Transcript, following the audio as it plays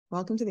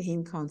Welcome to the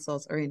Heme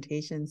Consults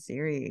orientation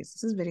series.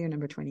 This is video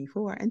number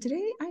 24, and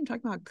today I'm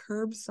talking about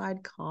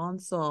curbside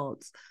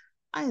consults.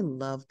 I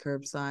love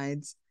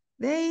curbsides.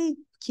 They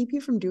keep you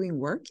from doing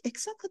work,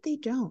 except that they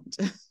don't.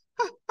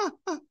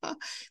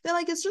 They're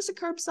like, it's just a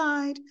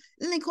curbside.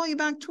 And they call you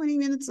back 20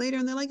 minutes later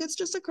and they're like, it's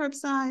just a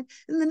curbside.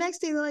 And the next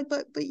day they're like,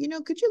 but could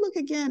you look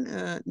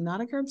again?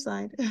 Not a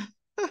curbside.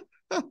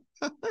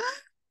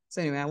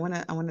 So anyway, I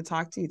want to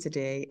talk to you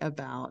today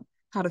about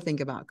how to think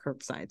about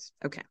curbsides.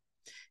 Okay.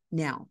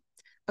 Now,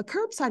 a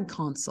curbside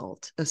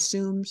consult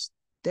assumes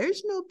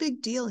there's no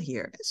big deal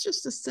here. It's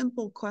just a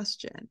simple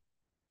question.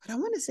 But I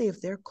want to say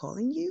if they're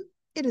calling you,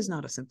 it is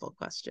not a simple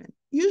question.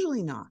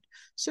 Usually not.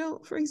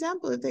 So, for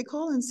example, if they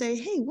call and say,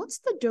 hey, what's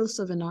the dose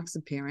of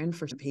enoxaparin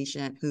for a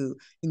patient who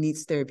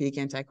needs therapeutic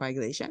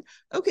anticoagulation?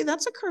 Okay,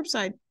 that's a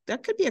curbside.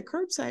 That could be a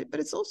curbside, but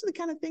it's also the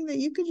kind of thing that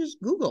you could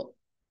just Google.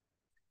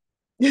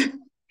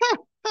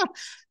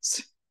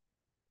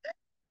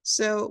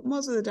 So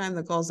most of the time,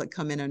 the calls that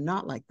come in are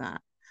not like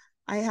that.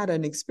 I had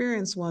an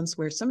experience once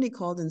where somebody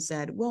called and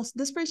said, well,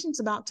 this patient's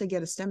about to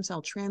get a stem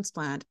cell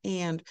transplant,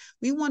 and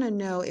we want to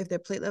know if their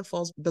platelet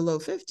falls below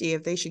 50,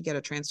 if they should get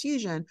a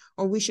transfusion,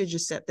 or we should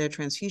just set their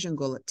transfusion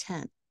goal at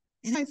 10.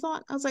 And I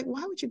was like,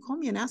 why would you call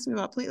me and ask me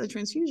about platelet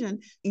transfusion?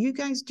 You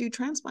guys do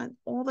transplant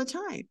all the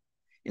time.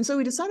 And so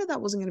we decided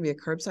that wasn't going to be a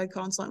curbside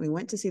consult. We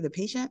went to see the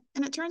patient,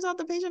 and it turns out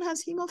the patient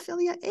has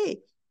hemophilia A.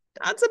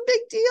 That's a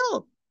big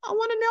deal. I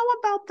want to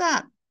know about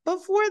that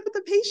before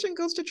the patient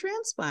goes to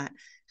transplant.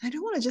 I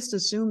don't want to just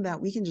assume that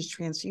we can just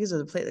transfuse or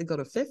the platelet go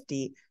to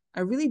 50.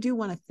 I really do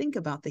want to think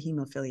about the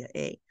hemophilia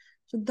A.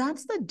 So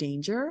that's the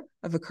danger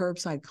of a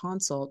curbside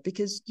consult,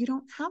 because you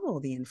don't have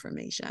all the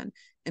information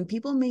and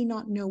people may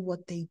not know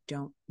what they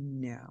don't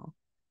know.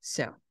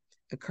 So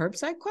a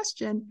curbside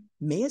question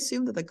may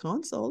assume that the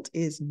consult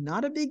is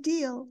not a big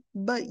deal,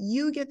 but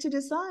you get to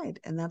decide.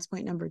 And that's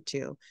point number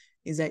 2.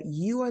 Is that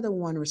you are the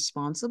one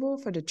responsible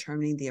for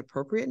determining the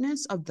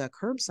appropriateness of the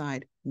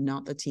curbside,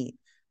 not the team.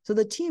 So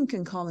the team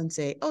can call and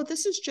say, oh,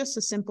 this is just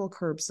a simple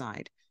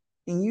curbside.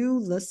 And you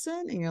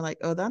listen and you're like,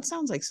 oh, that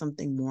sounds like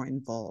something more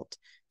involved.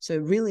 So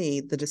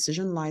really the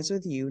decision lies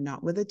with you,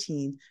 not with the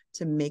team,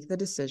 to make the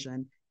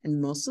decision.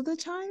 And most of the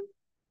time,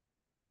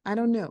 I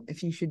don't know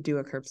if you should do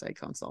a curbside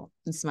consult.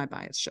 This is my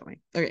bias showing.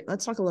 Okay,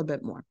 let's talk a little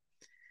bit more.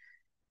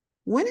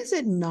 When is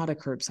it not a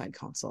curbside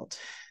consult?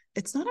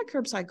 It's not a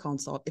curbside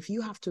consult if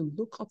you have to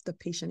look up the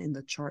patient in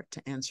the chart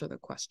to answer the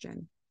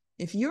question.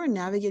 If you're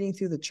navigating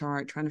through the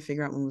chart, trying to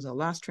figure out when was the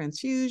last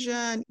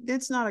transfusion,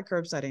 it's not a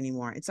curbside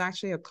anymore. It's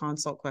actually a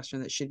consult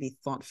question that should be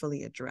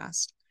thoughtfully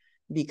addressed,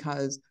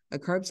 because a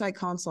curbside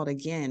consult,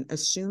 again,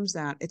 assumes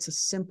that it's a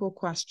simple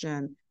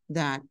question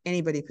that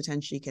anybody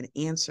potentially can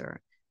answer.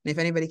 And if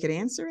anybody could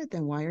answer it,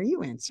 then why are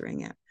you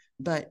answering it?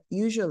 But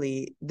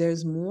usually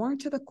there's more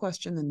to the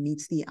question than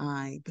meets the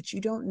eye, but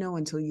you don't know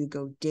until you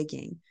go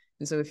digging.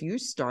 And so if you're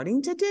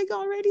starting to dig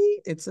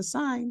already, it's a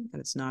sign that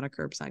it's not a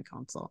curbside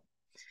consult.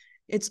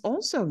 It's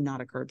also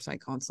not a curbside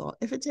consult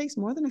if it takes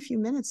more than a few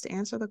minutes to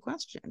answer the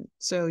question.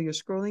 So you're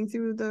scrolling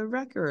through the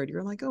record.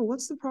 You're like, oh,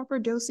 what's the proper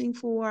dosing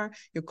for?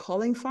 You're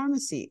calling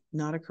pharmacy,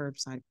 not a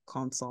curbside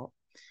consult.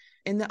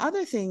 And the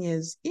other thing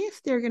is,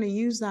 if they're going to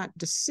use that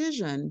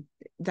decision,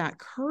 that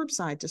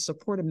curbside, to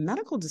support a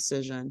medical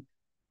decision,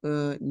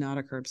 not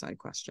a curbside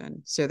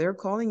question. So they're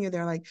calling you.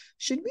 They're like,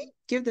 should we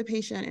give the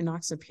patient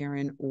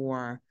enoxaparin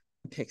or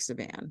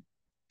Pixaban?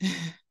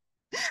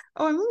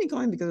 Oh, I'm only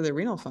calling because of the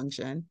renal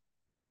function.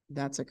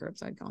 That's a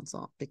curbside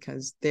consult,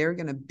 because they're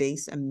going to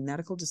base a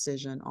medical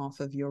decision off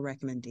of your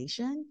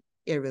recommendation.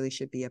 It really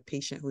should be a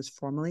patient who's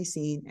formally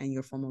seen and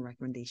your formal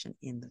recommendation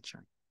in the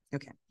chart.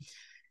 Okay.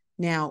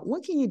 Now,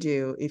 what can you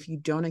do if you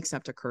don't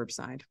accept a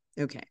curbside?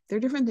 Okay, there are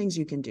different things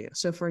you can do.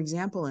 So for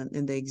example,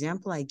 in the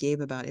example I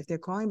gave about if they're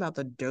calling about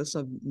the dose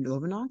of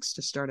Novanox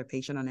to start a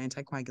patient on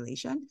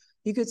anticoagulation,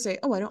 you could say,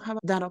 oh, I don't have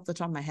that off the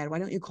top of my head. Why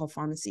don't you call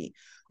pharmacy?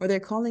 Or they're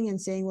calling and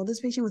saying, well,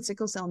 this patient with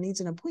sickle cell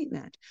needs an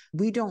appointment.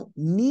 We don't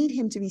need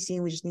him to be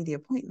seen. We just need the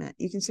appointment.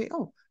 You can say,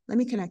 oh, let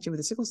me connect you with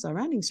the sickle cell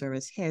rounding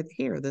service.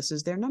 Here, this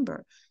is their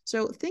number.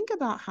 So think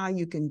about how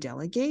you can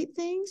delegate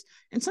things.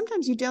 And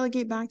sometimes you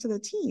delegate back to the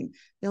team.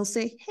 They'll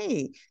say,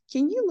 hey,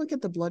 can you look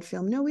at the blood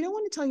film? No, we don't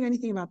want to tell you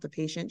anything about the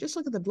patient. Just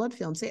look at the blood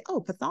film. Say, oh,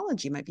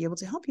 pathology might be able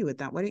to help you with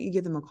that. Why don't you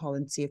give them a call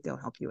and see if they'll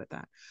help you with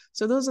that?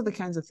 So those are the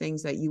kinds of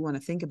things that you want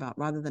to think about,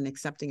 rather than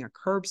accepting a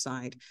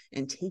curbside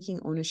and taking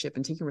ownership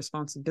and taking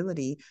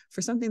responsibility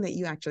for something that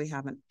you actually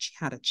haven't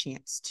had a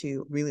chance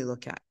to really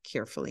look at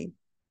carefully.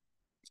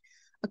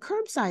 A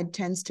curbside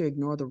tends to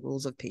ignore the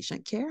rules of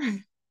patient care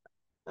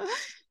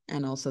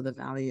and also the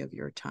value of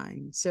your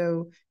time.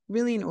 So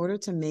really, in order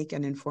to make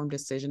an informed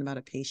decision about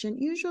a patient,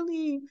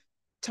 usually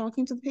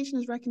talking to the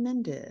patient is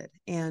recommended,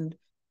 and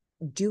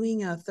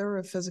doing a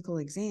thorough physical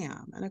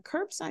exam. And a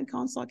curbside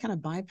consult kind of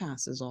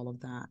bypasses all of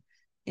that.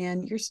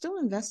 And you're still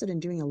invested in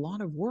doing a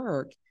lot of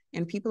work,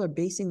 and people are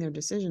basing their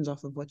decisions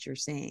off of what you're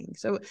saying.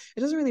 So it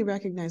doesn't really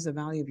recognize the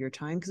value of your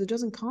time, because it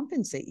doesn't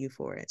compensate you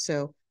for it.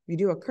 So you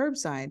do a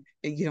curbside,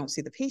 you don't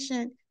see the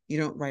patient, You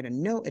don't write a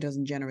note, it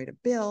doesn't generate a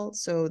bill.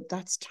 So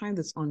that's time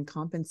that's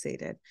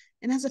uncompensated.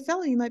 And as a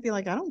fellow, you might be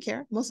like, I don't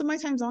care. Most of my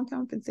time's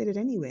uncompensated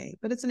anyway.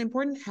 But it's an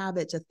important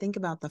habit to think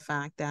about the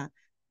fact that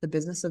the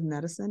business of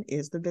medicine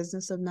is the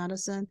business of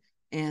medicine,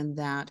 and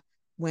that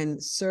when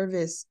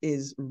service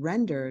is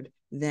rendered,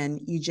 then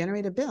you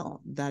generate a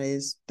bill that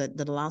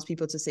allows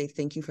people to say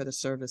thank you for the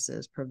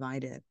services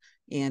provided.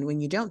 And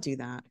when you don't do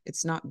that,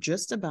 it's not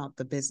just about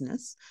the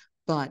business,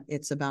 but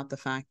it's about the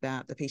fact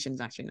that the patient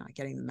is actually not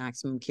getting the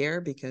maximum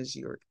care because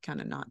you're kind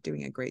of not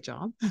doing a great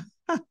job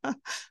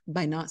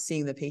by not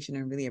seeing the patient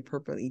and really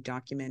appropriately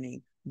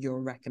documenting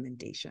your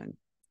recommendation.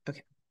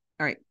 Okay.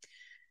 All right.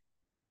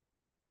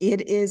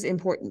 It is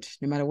important,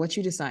 no matter what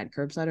you decide,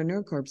 curbside or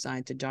no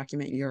curbside, to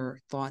document your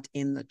thought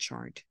in the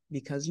chart,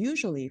 because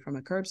usually from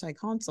a curbside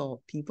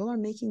consult, people are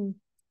making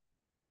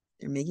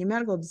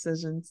medical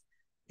decisions,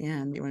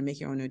 and you want to make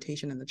your own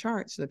notation in the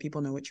chart so that people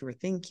know what you were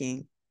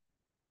thinking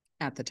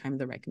at the time of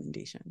the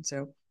recommendation.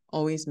 So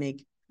always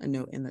make a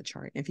note in the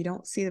chart. If you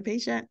don't see the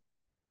patient,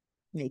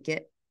 make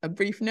it a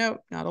brief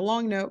note, not a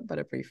long note, but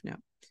a brief note.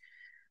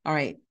 All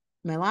right.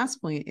 My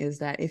last point is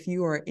that if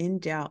you are in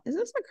doubt, is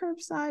this a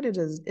curbside?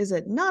 Is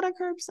it not a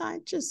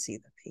curbside? Just see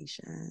the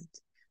patient.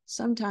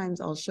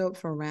 Sometimes I'll show up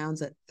for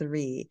rounds at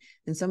 3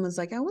 and someone's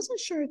like, I wasn't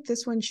sure if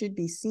this one should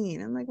be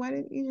seen. I'm like, why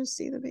didn't you just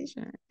see the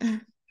patient?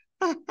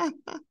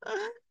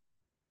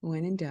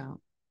 When in doubt,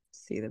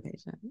 see the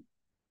patient.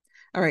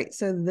 All right.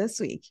 So this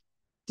week,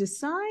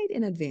 decide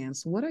in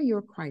advance, what are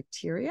your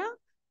criteria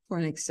for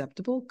an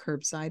acceptable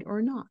curbside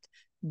or not?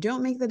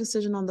 Don't make the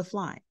decision on the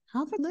fly.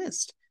 Have a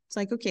list. It's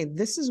like, okay,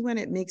 this is when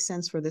it makes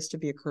sense for this to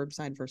be a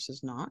curbside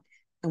versus not.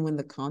 And when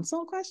the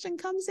consult question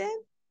comes in,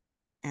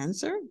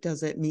 answer,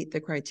 does it meet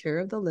the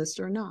criteria of the list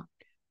or not?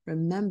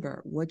 Remember,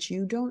 what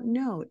you don't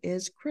know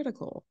is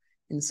critical.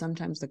 And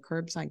sometimes the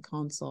curbside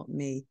consult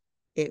may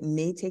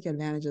take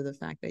advantage of the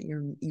fact that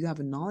you have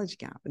a knowledge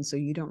gap. And so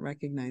you don't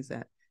recognize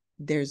that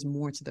there's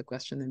more to the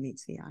question than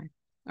meets the eye.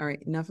 All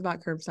right, enough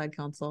about curbside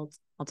consults.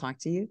 I'll talk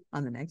to you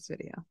on the next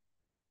video.